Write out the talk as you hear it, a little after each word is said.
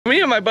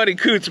my buddy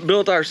Coots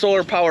built our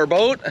solar power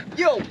boat.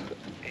 Yo!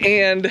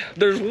 And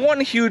there's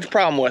one huge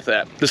problem with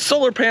it. The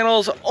solar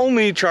panels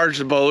only charge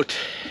the boat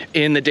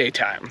in the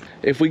daytime.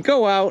 If we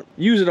go out,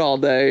 use it all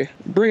day,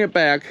 bring it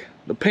back,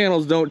 the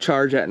panels don't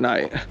charge at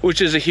night,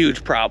 which is a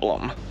huge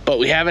problem. But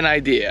we have an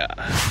idea.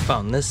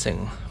 Found this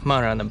thing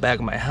mounted on the back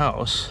of my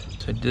house.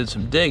 So I did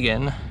some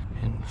digging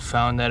and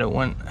found that it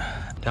went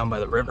down by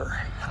the river.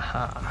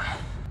 Haha.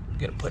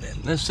 Gonna put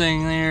in this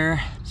thing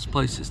there,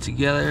 splice this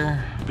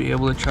together, be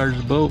able to charge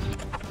the boat.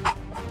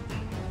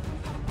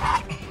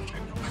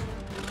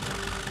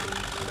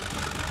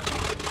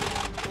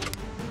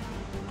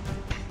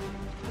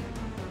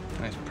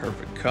 Nice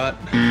perfect cut.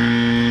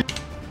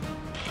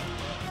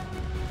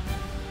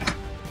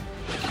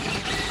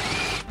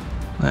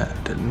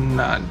 That did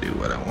not do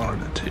what I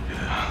wanted it to do.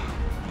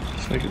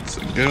 Looks like it's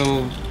a good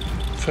old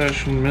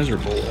fashioned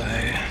miserable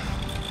way.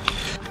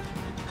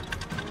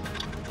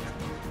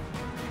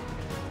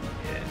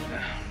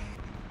 Yeah.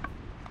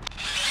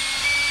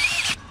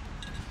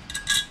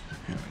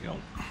 Here we go.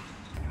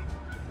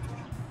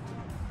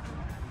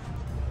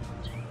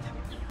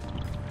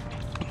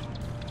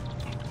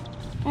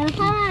 I have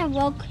my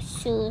work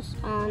shoes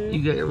on.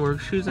 You got your work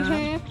shoes on?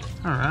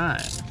 Mm-hmm. All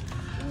right.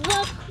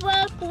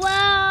 Work.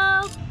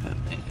 That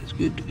thing is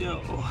good to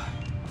go.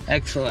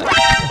 Excellent.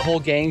 The whole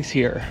gang's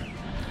here.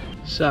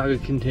 Saga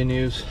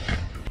continues.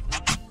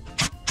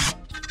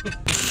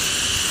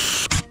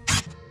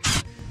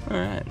 All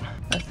right,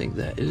 I think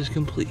that is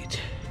complete.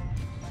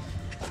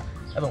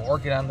 I've been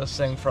working on this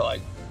thing for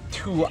like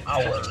 2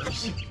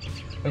 hours.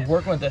 Like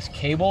working with this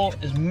cable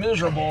is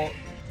miserable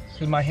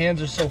because my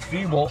hands are so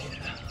feeble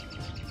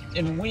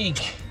and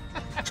weak.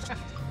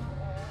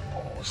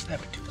 Oh,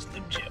 snap it to a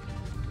Slim Jim.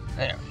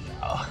 There we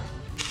go.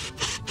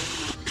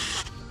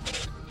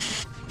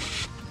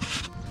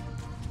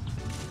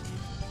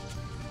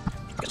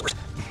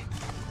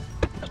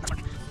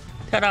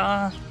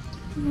 Ta-da!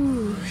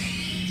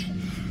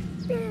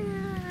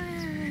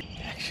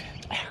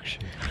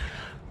 Action.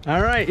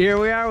 All right, here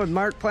we are with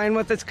Mark playing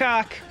with his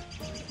cock.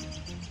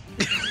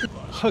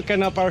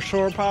 Hooking up our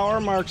shore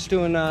power. Mark's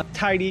doing a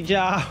tidy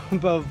job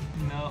of...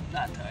 No,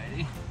 not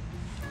tidy.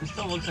 It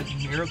still looks like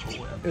a Miracle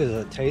Whip. Is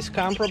it taste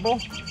comparable?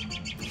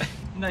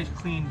 Nice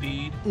clean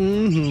bead.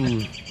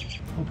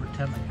 Mm-hmm. I'll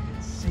pretend like I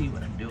can see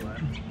what I'm doing. Do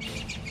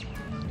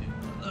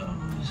one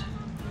of those.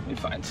 Let me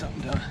find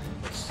something to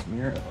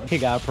smear it with. He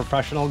got a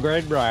professional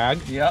grade rag.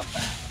 Yep.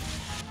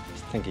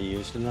 Think he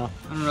used enough.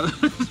 I don't know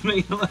if this is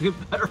making it like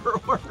it better or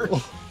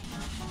worse.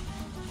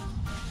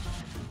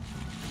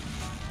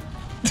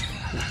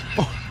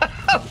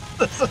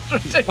 This is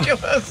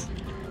ridiculous.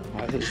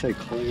 Why did it say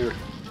clear?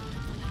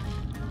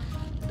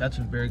 That's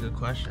a very good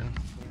question.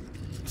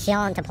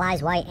 Sealant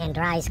applies white and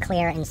dries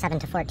clear in 7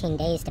 to 14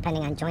 days,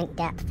 depending on joint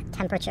depth,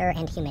 temperature,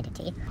 and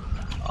humidity.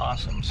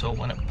 Awesome. So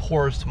when it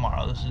pours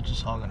tomorrow, this is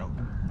just all gonna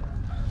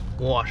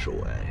wash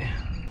away.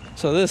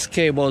 So this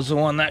cable is the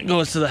one that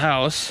goes to the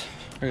house.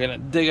 We're gonna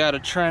dig out a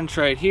trench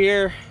right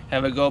here,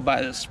 have it go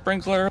by the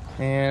sprinkler,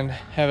 and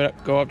have it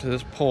go up to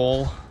this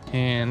pole,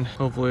 and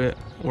hopefully it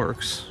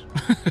works.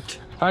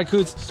 All right,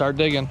 Coots, start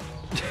digging.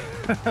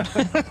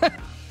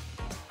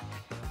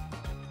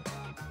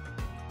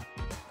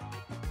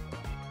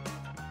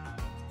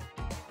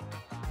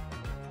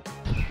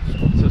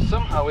 So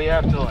somehow we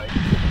have to like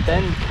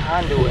bend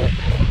conduit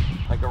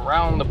like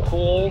around the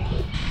pole.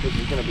 This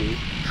is gonna be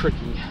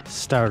tricky.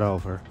 Start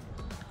over.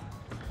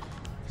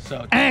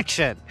 So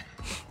Action!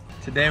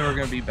 today we're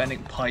gonna be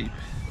bending pipe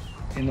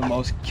in the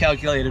most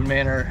calculated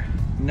manner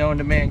known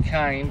to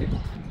mankind.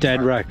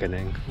 Dead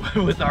reckoning.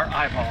 With our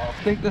eyeballs.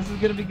 Think this is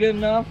gonna be good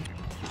enough?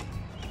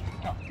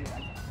 Oh, dude,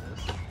 I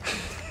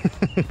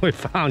got this. We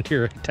found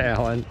your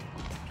talent.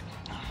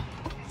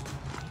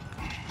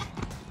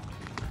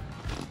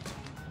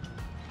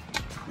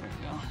 There we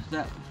go.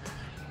 That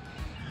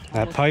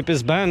That pipe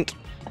is bent.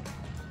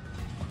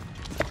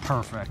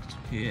 perfect.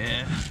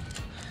 Yeah.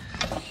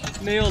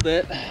 Nailed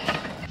it.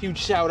 Huge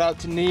shout out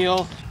to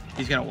Neil.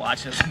 He's gonna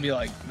watch this and be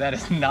like, that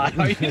is not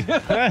how you do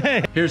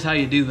it. Here's how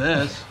you do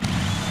this.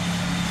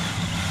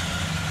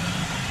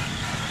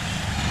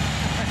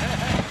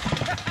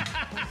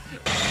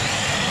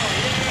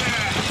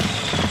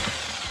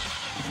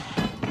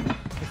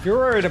 If you're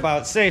worried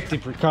about safety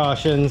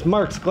precautions,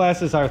 Mark's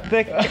glasses are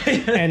thick,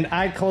 and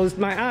I closed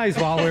my eyes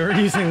while we were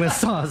using the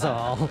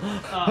Sawzall.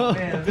 Oh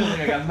man, I feel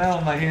like I got metal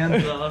in my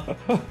hands.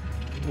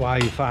 Why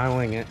are you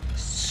filing it?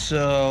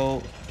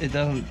 So it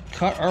doesn't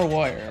cut our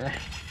wire.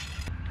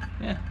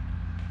 Yeah,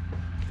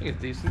 I think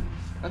it's decent.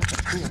 That's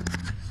cool.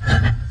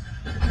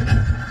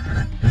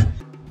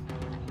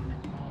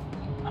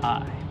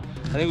 I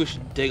think we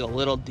should dig a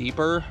little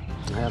deeper.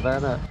 Have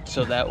at it.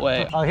 So that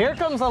way. Oh, here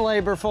comes the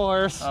labor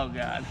force. Oh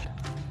God.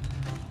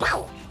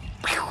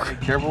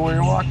 Be careful where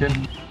you're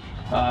walking.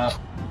 All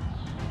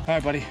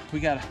right, buddy. We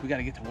gotta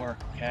get to work.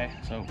 Okay.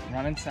 So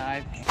run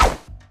inside.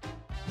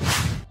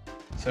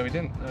 So we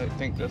didn't really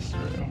think this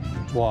through.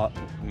 What?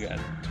 We got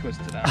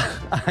twisted out.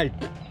 I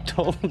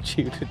told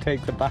you to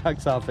take the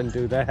box off and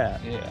do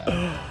that.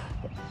 Yeah.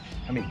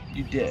 I mean,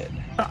 you did.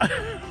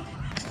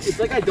 It's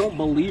like I don't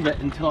believe it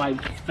until I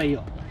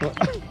fail.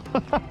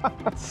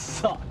 It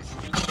sucks.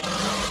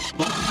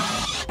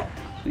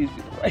 Please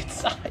be the right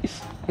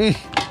size. Here.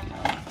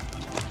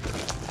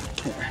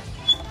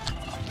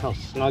 How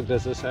snug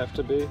does this have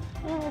to be?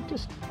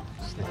 Just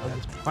I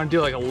want to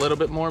do like a little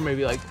bit more,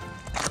 maybe like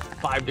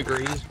 5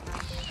 degrees.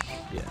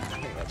 Yeah, I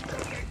think that's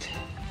perfect.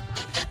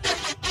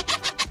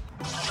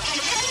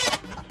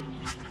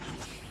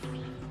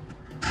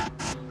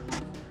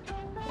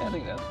 Yeah, I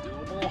think that's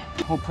doable.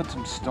 We'll put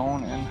some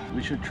stone in.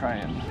 We should try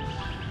and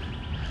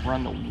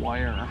run the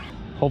wire.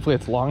 Hopefully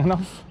it's long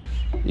enough.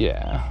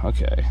 Yeah,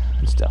 okay.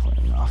 It's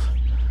definitely enough.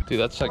 Dude,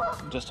 that's like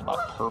just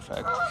about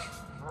perfect.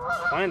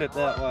 find it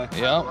that way.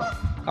 Yep.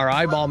 Our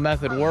eyeball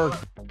method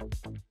worked.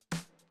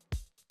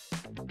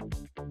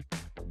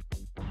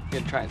 You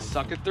gonna try and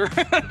suck it through?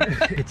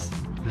 It's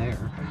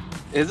there.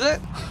 Is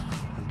it?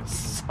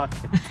 Suck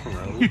it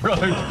through.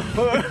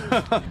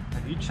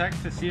 Have you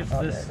checked to see if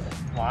this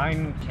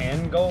line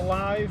can go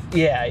live?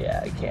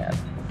 Yeah, I can.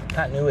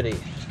 Continuity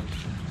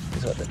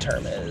is what the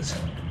term is.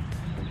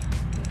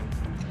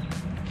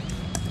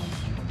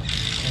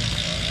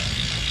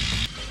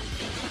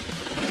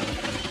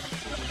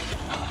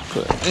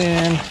 Put it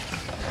in,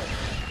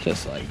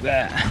 just like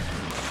that.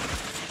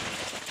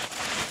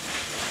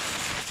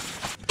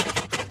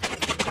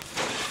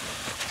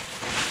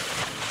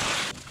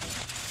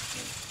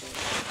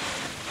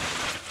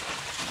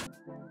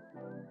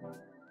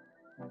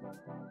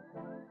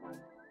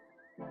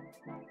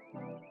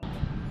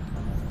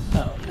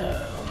 Oh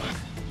no.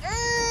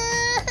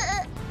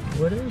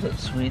 What is it,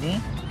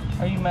 sweetie?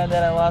 Are you mad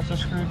that I lost a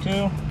screw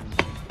too?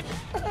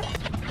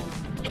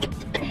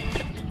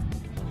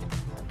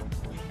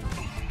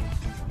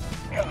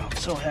 Oh, I'm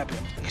so happy.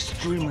 I'm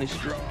extremely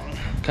strong.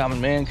 Common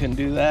man couldn't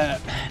do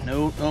that.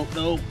 Nope.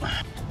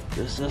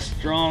 Just a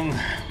strong,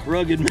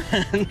 rugged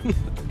man.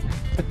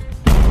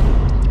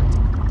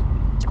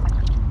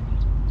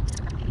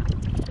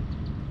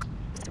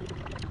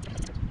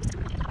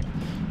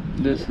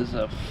 This is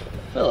a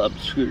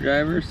Phillips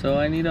screwdriver, so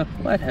I need a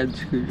flathead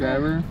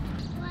screwdriver.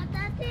 What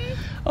that is?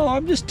 Oh,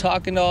 I'm just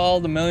talking to all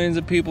the millions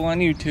of people on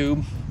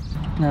YouTube.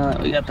 Now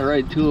that we got the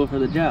right tool for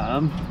the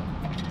job.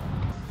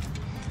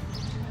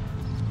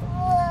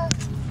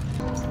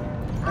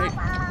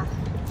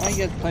 I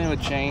get playing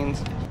with chains.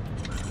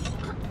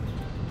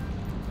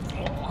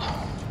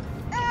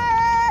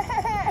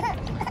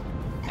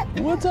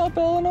 What's up,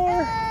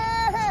 Eleanor?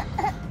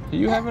 Are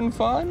you having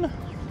fun?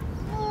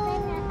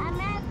 I'm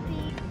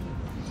happy.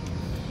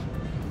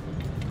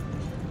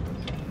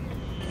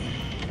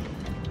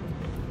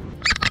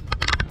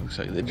 Looks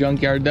like the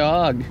junkyard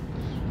dog.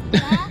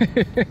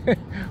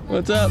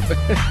 What's up?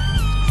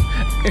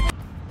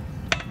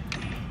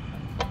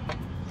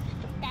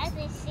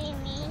 Doesn't see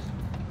me.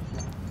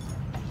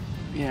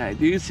 Yeah, I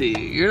do see you.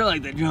 You're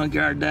like the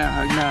junkyard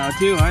dog now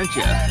too, aren't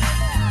you?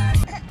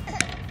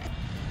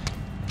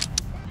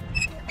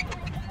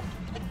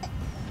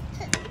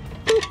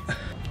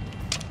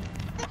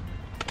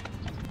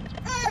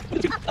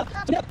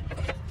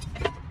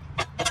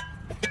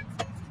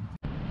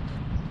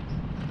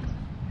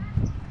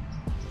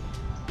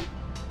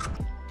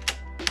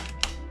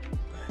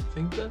 I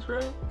think that's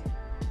right.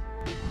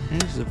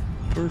 Here's the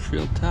first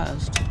real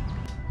test.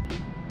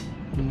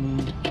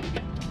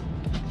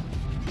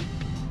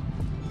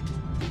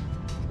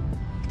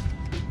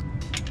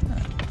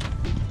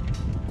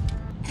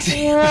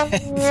 Of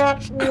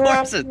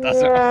course it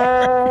doesn't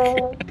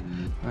work.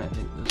 I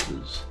think this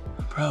is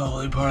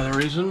probably part of the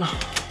reason. It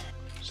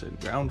said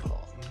ground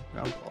fault.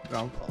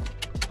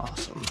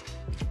 Awesome.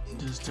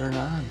 Just turn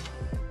on,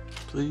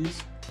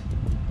 please.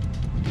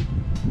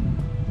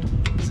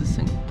 Is this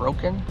thing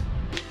broken?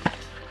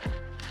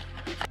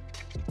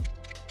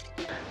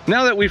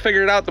 Now that we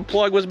figured out the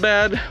plug was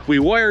bad, we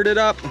wired it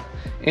up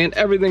and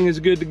everything is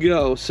good to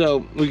go.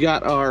 So we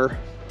got our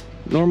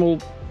normal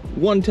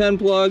 110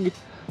 plug,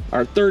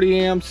 our 30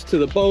 amps to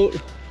the boat,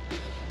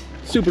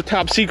 super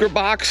top secret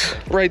box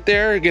right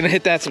there. You're gonna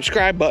hit that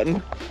subscribe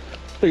button,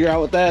 figure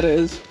out what that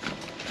is.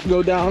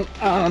 Go down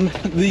on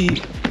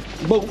the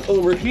boat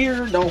over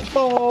here, don't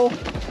fall.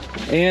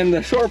 And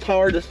the shore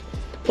power just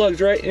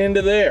plugs right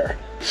into there.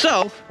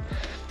 So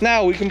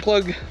now we can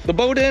plug the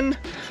boat in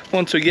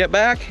once we get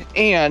back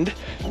and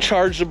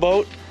charge the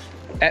boat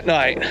at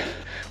night.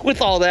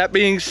 With all that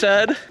being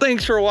said,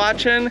 thanks for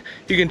watching.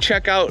 You can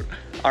check out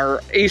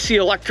our AC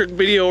electric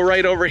video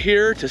right over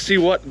here to see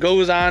what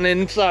goes on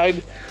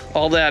inside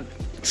all that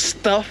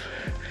stuff.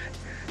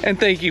 And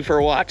thank you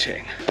for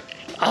watching.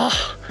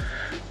 Ah,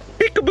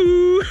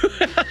 peekaboo.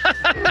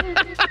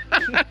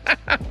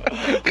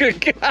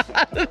 Good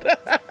God.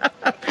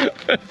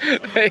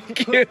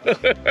 Thank you.